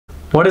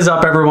What is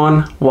up,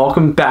 everyone?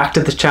 Welcome back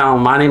to the channel.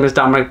 My name is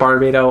Dominick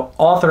Barbato,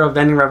 author of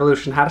Vending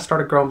Revolution, How to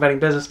Start a Growing Vending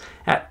Business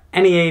at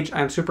Any Age.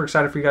 I'm super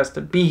excited for you guys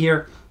to be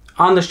here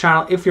on this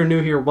channel. If you're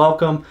new here,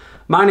 welcome.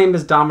 My name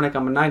is Dominick.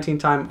 I'm a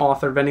 19-time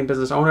author, vending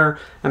business owner,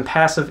 and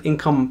passive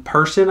income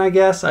person, I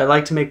guess. I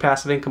like to make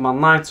passive income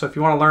online, so if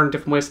you want to learn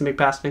different ways to make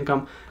passive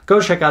income,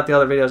 go check out the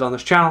other videos on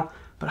this channel.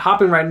 But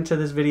hopping right into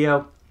this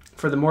video,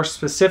 for the more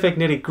specific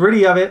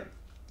nitty-gritty of it,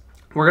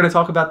 we're going to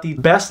talk about the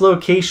best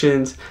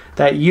locations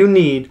that you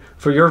need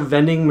for your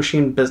vending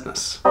machine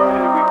business. All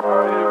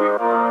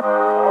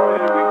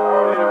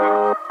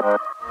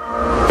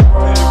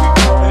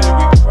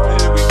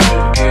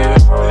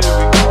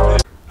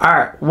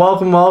right,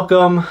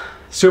 welcome.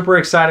 Super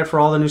excited for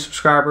all the new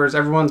subscribers.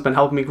 Everyone's been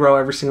helping me grow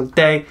every single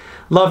day.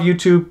 Love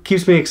YouTube,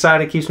 keeps me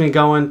excited, keeps me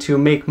going to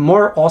make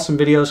more awesome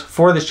videos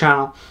for this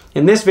channel.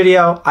 In this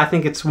video, I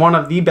think it's one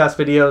of the best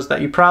videos that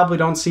you probably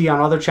don't see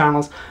on other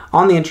channels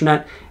on the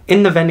internet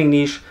in the vending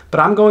niche, but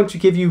I'm going to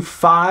give you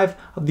 5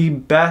 of the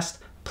best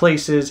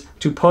places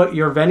to put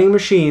your vending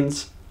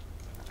machines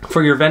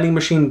for your vending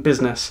machine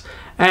business.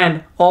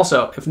 And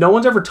also, if no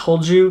one's ever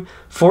told you,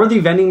 for the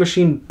vending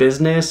machine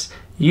business,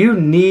 you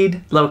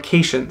need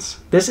locations.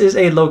 This is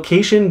a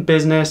location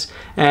business,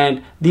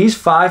 and these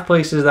 5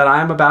 places that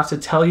I'm about to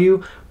tell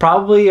you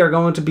probably are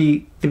going to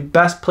be the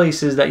best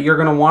places that you're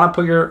going to want to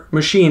put your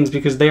machines,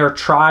 because they are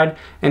tried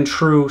and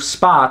true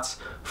spots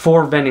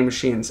for vending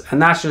machines. And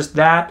that's just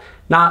that.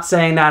 Not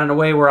saying that in a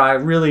way where I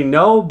really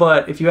know,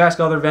 but if you ask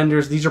other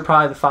vendors, these are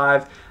probably the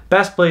 5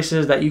 best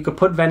places that you could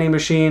put vending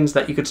machines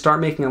that you could start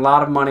making a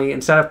lot of money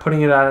instead of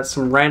putting it at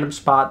some random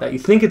spot that you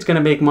think it's going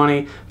to make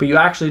money, but you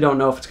actually don't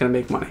know if it's going to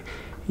make money.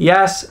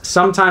 Yes,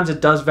 sometimes it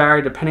does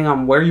vary depending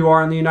on where you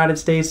are in the United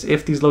States,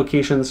 if these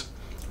locations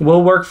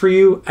will work for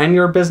you and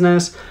your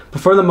business.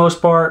 But for the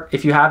most part,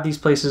 if you have these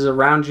places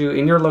around you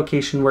in your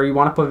location where you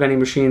want to put vending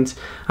machines,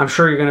 I'm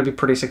sure you're going to be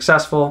pretty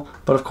successful.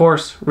 But of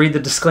course, read the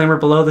disclaimer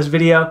below this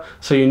video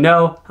so you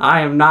know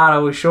I am not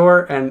always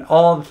sure, and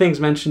all the things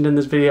mentioned in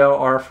this video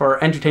are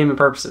for entertainment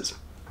purposes.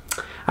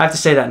 I have to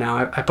say that now.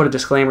 I put a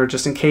disclaimer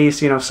just in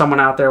case, someone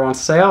out there wants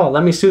to say, oh,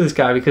 let me sue this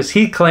guy because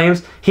he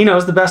claims he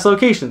knows the best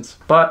locations.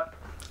 But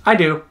I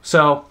do.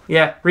 So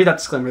yeah, read that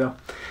disclaimer though.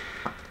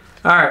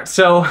 All right,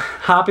 so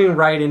hopping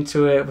right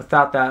into it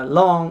without that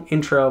long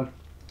intro,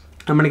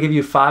 I'm going to give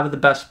you 5 of the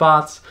best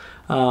spots,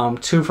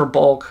 2 for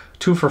bulk,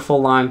 2 for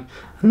full line,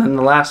 and then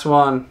the last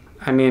one,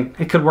 I mean,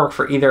 it could work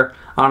for either,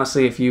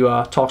 honestly, if you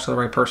talk to the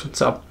right person.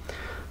 So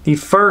the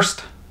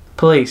first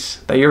place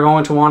that you're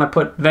going to want to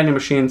put vending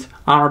machines,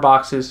 honor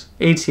boxes,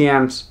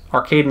 ATMs,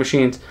 arcade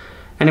machines,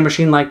 any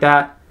machine like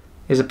that,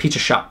 is a pizza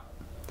shop.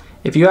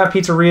 If you have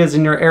pizzerias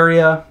in your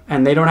area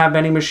and they don't have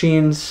vending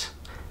machines,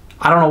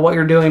 I don't know what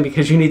you're doing,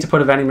 because you need to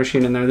put a vending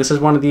machine in there. This is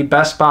one of the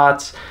best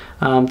spots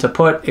to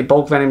put a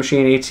bulk vending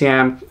machine,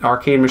 ATM,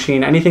 arcade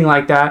machine, anything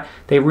like that.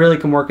 They really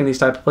can work in these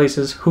type of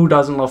places. Who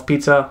doesn't love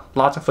pizza?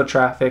 Lots of foot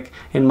traffic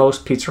in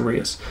most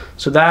pizzerias.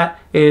 So that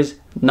is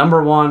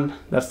number 1.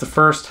 That's the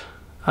first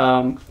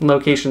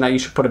location that you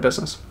should put a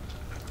business,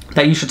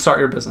 that you should start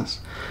your business.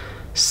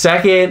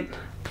 Second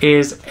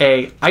is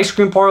a ice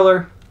cream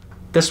parlor.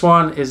 This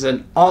one is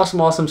an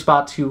awesome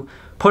spot to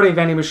put a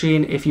vending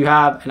machine if you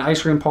have an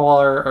ice cream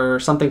parlor or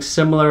something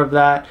similar of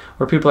that,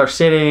 where people are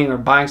sitting or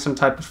buying some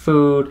type of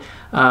food.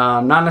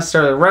 Not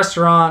necessarily a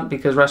restaurant,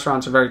 because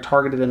restaurants are very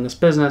targeted in this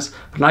business,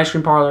 but an ice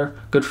cream parlor,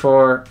 good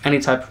for any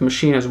type of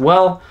machine as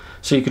well.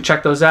 So you could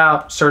check those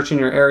out, search in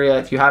your area.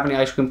 If you have any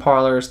ice cream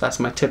parlors, that's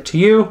my tip to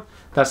you.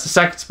 That's the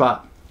second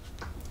spot.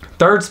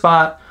 Third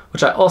spot,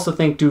 which I also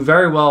think do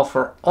very well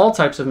for all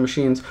types of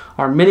machines,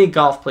 are mini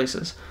golf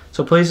places.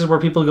 So places where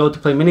people go to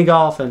play mini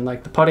golf and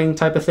like the putting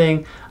type of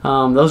thing.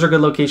 Those are good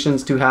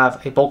locations to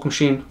have a bulk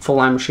machine, full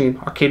line machine,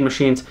 arcade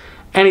machines,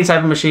 any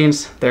type of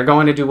machines. They're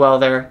going to do well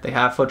there. They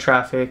have foot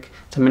traffic.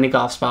 It's a mini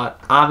golf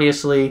spot.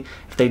 Obviously,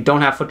 if they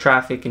don't have foot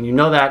traffic and you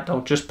know that,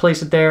 don't just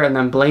place it there and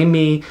then blame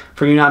me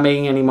for you not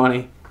making any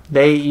money.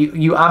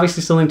 You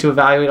obviously still need to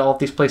evaluate all of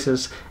these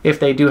places if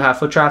they do have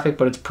foot traffic,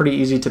 but it's pretty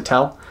easy to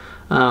tell.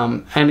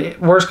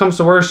 Worst comes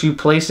to worst, you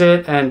place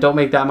it and don't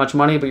make that much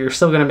money, but you're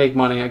still going to make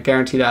money. I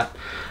guarantee that.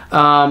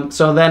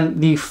 So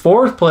then the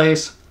fourth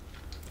place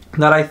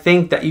that I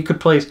think that you could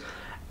place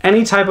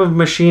any type of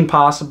machine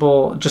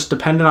possible, just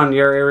dependent on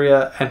your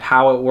area and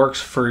how it works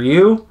for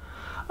you,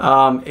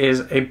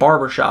 is a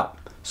barber shop.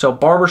 So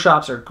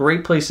barbershops are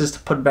great places to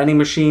put vending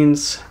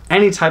machines,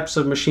 any types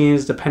of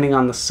machines, depending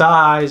on the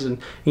size and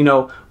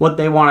what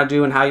they want to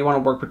do and how you want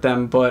to work with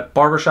them. But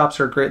barbershops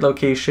are a great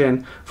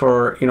location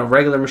for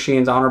regular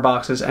machines, honor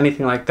boxes,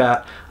 anything like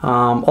that.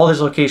 All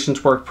these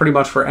locations work pretty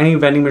much for any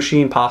vending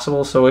machine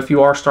possible. So if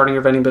you are starting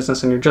your vending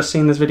business and you're just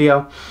seeing this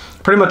video,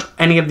 pretty much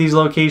any of these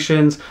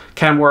locations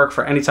can work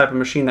for any type of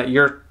machine that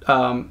you're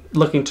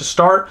looking to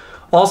start.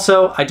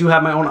 Also, I do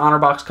have my own honor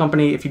box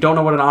company. If you don't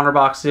know what an honor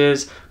box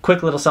is,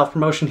 quick little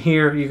self-promotion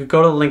here. You could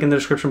go to the link in the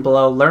description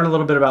below, learn a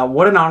little bit about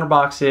what an honor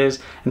box is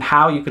and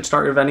how you could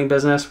start your vending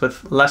business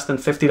with less than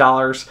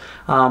 $50.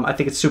 I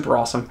think it's super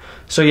awesome.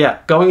 So yeah,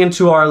 going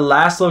into our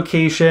last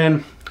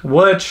location,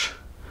 which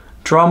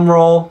drum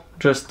roll.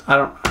 Just, I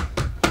don't,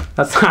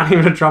 that's not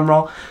even a drum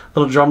roll.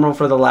 Little drum roll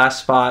for the last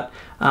spot.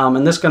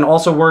 And this can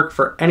also work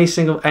for any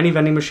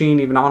vending machine,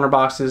 even honor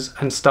boxes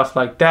and stuff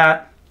like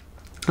that.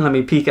 And let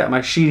me peek at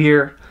my sheet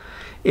here.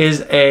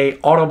 Is a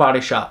auto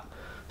body shop.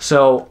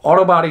 So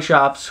auto body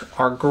shops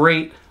are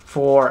great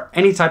for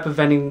any type of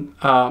vending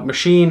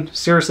machine.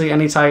 Seriously,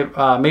 any type,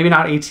 maybe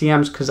not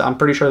ATMs, because I'm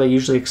pretty sure they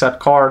usually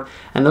accept card,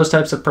 and those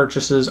types of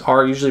purchases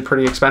are usually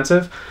pretty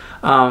expensive.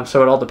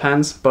 So it all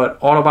depends, but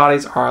auto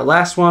bodies are our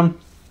last one.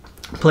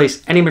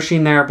 Place any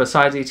machine there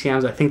besides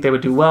ATMs, I think they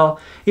would do well.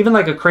 Even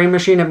like a crane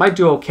machine, it might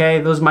do okay.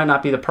 Those might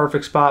not be the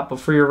perfect spot, but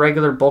for your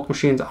regular bulk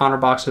machines, honor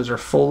boxes, or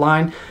full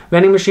line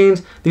vending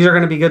machines, these are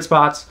going to be good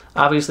spots.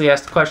 Obviously,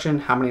 ask the question,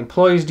 how many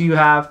employees do you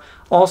have?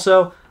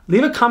 Also,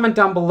 leave a comment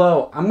down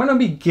below. I'm going to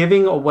be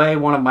giving away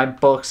one of my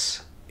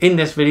books in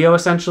this video,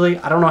 essentially.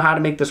 I don't know how to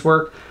make this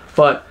work,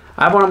 but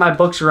I have one of my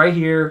books right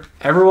here.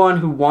 Everyone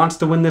who wants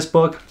to win this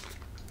book,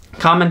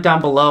 comment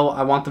down below,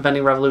 I want the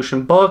Vending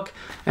Revolution book,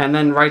 and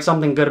then write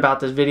something good about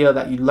this video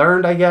that you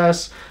learned, I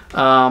guess.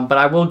 But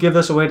I will give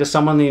this away to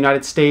someone in the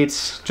United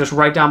States. Just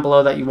write down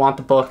below that you want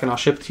the book, and I'll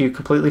ship it to you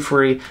completely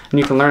free, and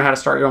you can learn how to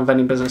start your own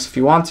vending business if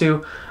you want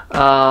to.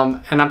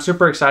 And I'm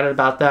super excited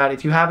about that.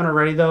 If you haven't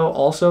already though,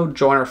 also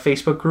join our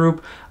Facebook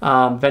group,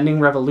 Vending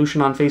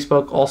Revolution on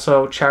Facebook,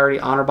 also Charity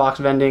Honor Box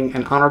Vending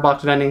and Honor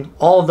Box Vending.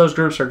 All of those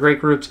groups are great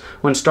groups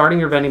when starting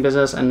your vending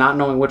business and not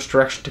knowing which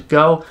direction to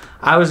go.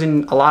 I was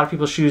in a lot of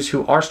people's shoes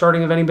who are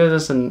starting a vending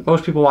business, and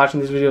most people watching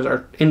these videos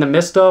are in the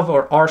midst of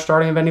or are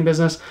starting a vending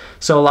business.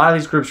 So a lot of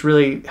these groups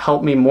really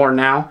help me more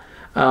now.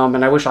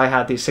 And I wish I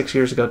had these 6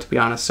 years ago, to be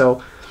honest.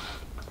 So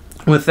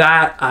with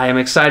that, I am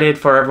excited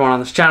for everyone on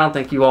this channel.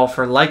 Thank you all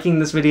for liking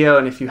this video,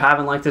 and if you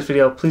haven't liked this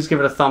video, please give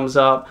it a thumbs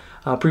up.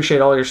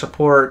 Appreciate all your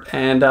support,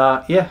 and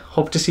yeah,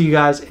 hope to see you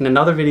guys in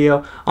another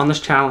video on this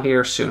channel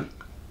here soon.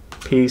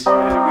 Peace.